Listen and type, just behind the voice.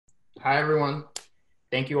Hi, everyone.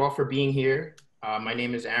 Thank you all for being here. My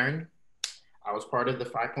name is Aaron. I was part of the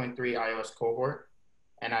 5.3 iOS cohort,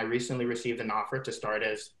 and I recently received an offer to start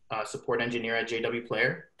as a support engineer at JW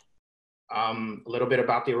Player. A little bit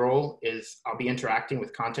about the role is I'll be interacting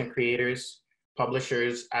with content creators,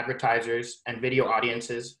 publishers, advertisers, and video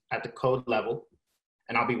audiences at the code level.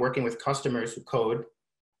 And I'll be working with customers who code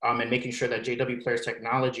and making sure that JW Player's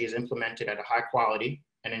technology is implemented at a high quality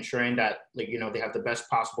and ensuring that they have the best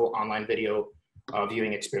possible online video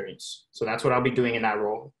viewing experience. So that's what I'll be doing in that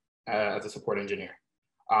role as a support engineer.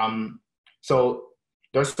 So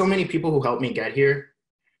there's so many people who helped me get here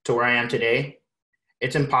to where I am today.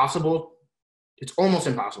 It's impossible. It's almost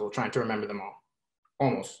impossible trying to remember them all,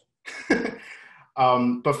 almost.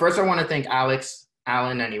 But first I want to thank Alex,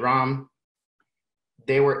 Alan, and Iram.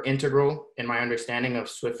 They were integral in my understanding of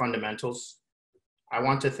Swift fundamentals. I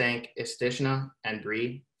want to thank Istishna and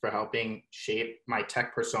Bree for helping shape my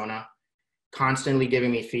tech persona, constantly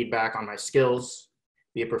giving me feedback on my skills,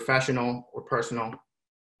 be it professional or personal.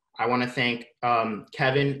 I want to thank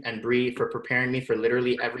Kevin and Bree for preparing me for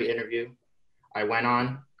literally every interview I went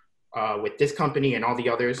on with this company and all the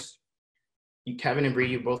others. Kevin and Bree,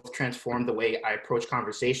 you both transformed the way I approach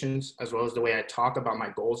conversations, as well as the way I talk about my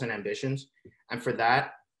goals and ambitions. And for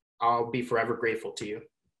that, I'll be forever grateful to you.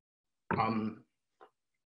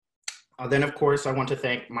 Then, of course, I want to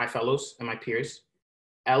thank my fellows and my peers.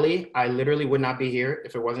 Ellie, I literally would not be here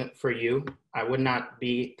if it wasn't for you. I would not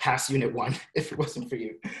be past Unit 1 if it wasn't for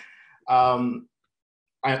you.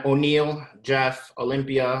 O'Neill, Jeff,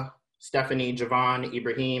 Olympia, Stephanie, Javon,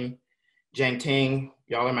 Ibrahim, Jang Ting,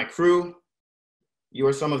 y'all are my crew. You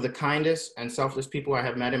are some of the kindest and selfless people I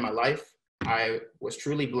have met in my life. I was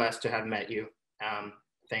truly blessed to have met you.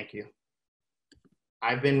 Thank you.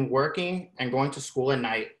 I've been working and going to school at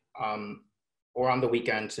night or on the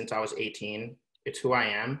weekend since I was 18. It's who I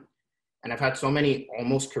am. And I've had so many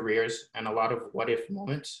almost careers and a lot of what if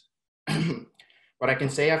moments. But I can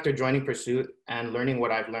say after joining Pursuit and learning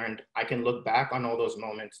what I've learned, I can look back on all those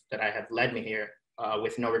moments that have led me here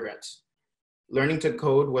with no regrets. Learning to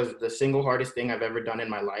code was the single hardest thing I've ever done in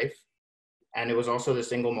my life. And it was also the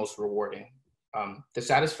single most rewarding. The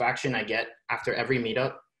satisfaction I get after every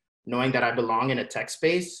meetup, knowing that I belong in a tech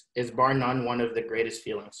space, is bar none one of the greatest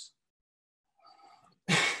feelings.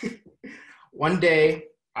 One day,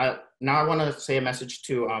 now I want to say a message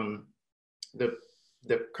to the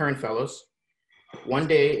current fellows. One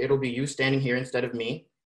day, it'll be you standing here instead of me,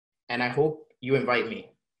 and I hope you invite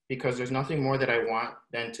me, because there's nothing more that I want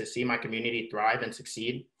than to see my community thrive and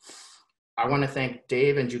succeed. I want to thank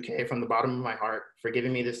Dave and Juke from the bottom of my heart for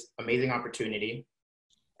giving me this amazing opportunity.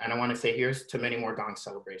 And I want to say here's to many more Gong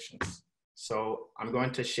celebrations. So I'm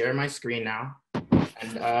going to share my screen now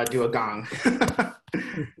and do a Gong.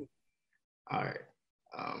 All right.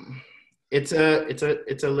 It's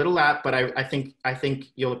a little app, but I think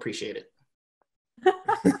you'll appreciate it. I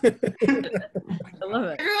love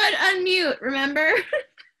it. Everyone unmute, remember?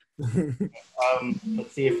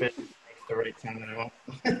 Let's see if it makes the right sound that I want.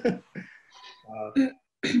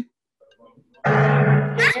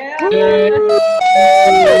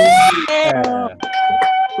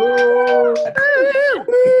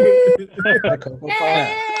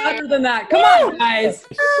 Other than that, come on, guys.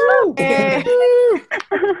 Do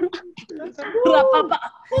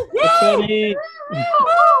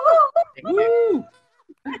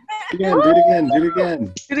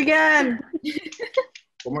it again.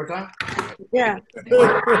 One more time? Yeah.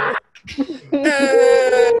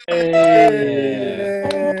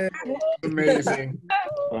 Amazing.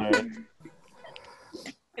 All right.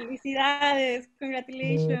 Felicidades.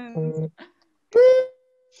 Congratulations.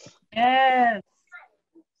 Yes.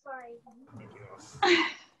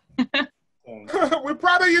 We're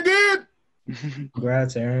proud of you, dude.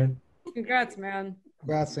 Congrats, Aaron. Congrats, man.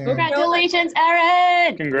 Congrats, Aaron. Congratulations,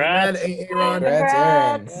 Aaron! Congrats. Congrats,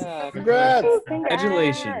 Aaron. Yeah, Congrats.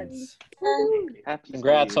 Congratulations.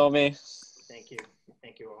 Congrats, homie. Thank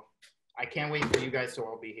you all. I can't wait for you guys to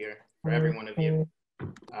all be here, for every one of you.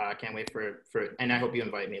 I can't wait for, and I hope you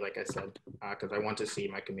invite me, like I said, because I want to see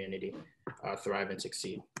my community thrive and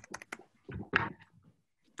succeed.